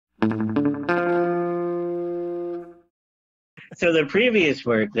So the previous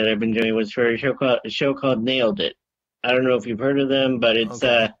work that I've been doing was for a show called Nailed It. I don't know if you've heard of them, but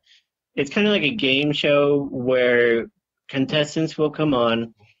Okay. it's kind of like a game show where contestants will come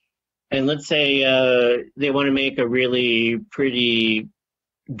on, and let's say they want to make a really pretty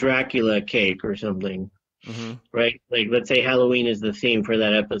Dracula cake or something, Hmm. right? Like let's say Halloween is the theme for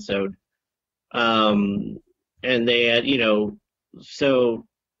that episode. Um, and they had, so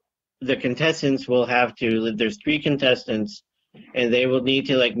the contestants will have to, there's three contestants, and they will need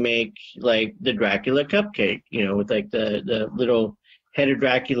to like make like the Dracula cupcake, with like the little head of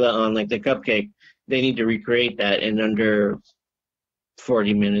Dracula on like the cupcake. They need to recreate that in under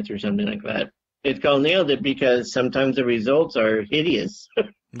 40 minutes or something like that. It's called Nailed It because sometimes the results are hideous,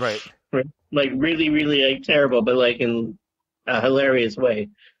 Right. right? Like really, really like terrible, but like in a hilarious way.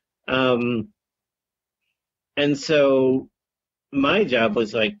 Um, and so my job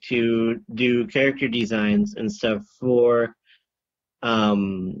was like to do character designs and stuff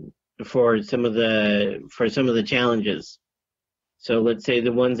um for some of the challenges. So let's say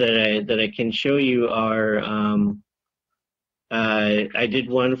the ones that I can show you are I did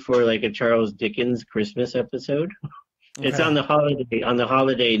one for like a Charles Dickens Christmas episode. It's Okay. on the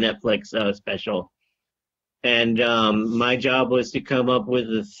holiday Netflix special. And my job was to come up with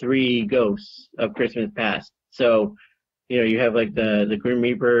the three ghosts of Christmas past. So, you have like the Grim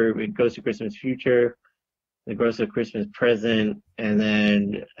Reaper, Ghost of Christmas Future, the Ghost of Christmas Present, and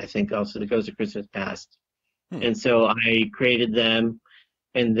then I think also the Ghost of Christmas Past. Hmm. And so I created them,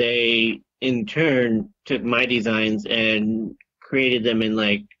 and they in turn took my designs and created them in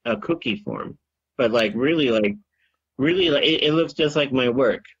like a cookie form, but like really, it looks just like my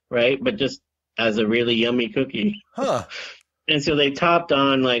work, right? But just as a really yummy cookie. Huh. And so they topped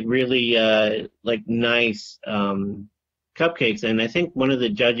on like really like nice cupcakes, and I think one of the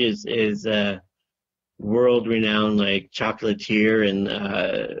judges is world renowned like chocolatier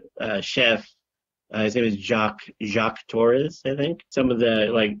and chef. His name is Jacques Torres, I think. Some of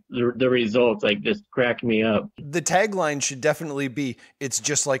the results like just crack me up. The tagline should definitely be, "It's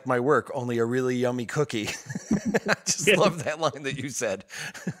just like my work, only a really yummy cookie." I just love that line that you said.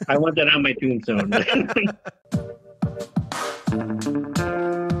 I want that on my tombstone.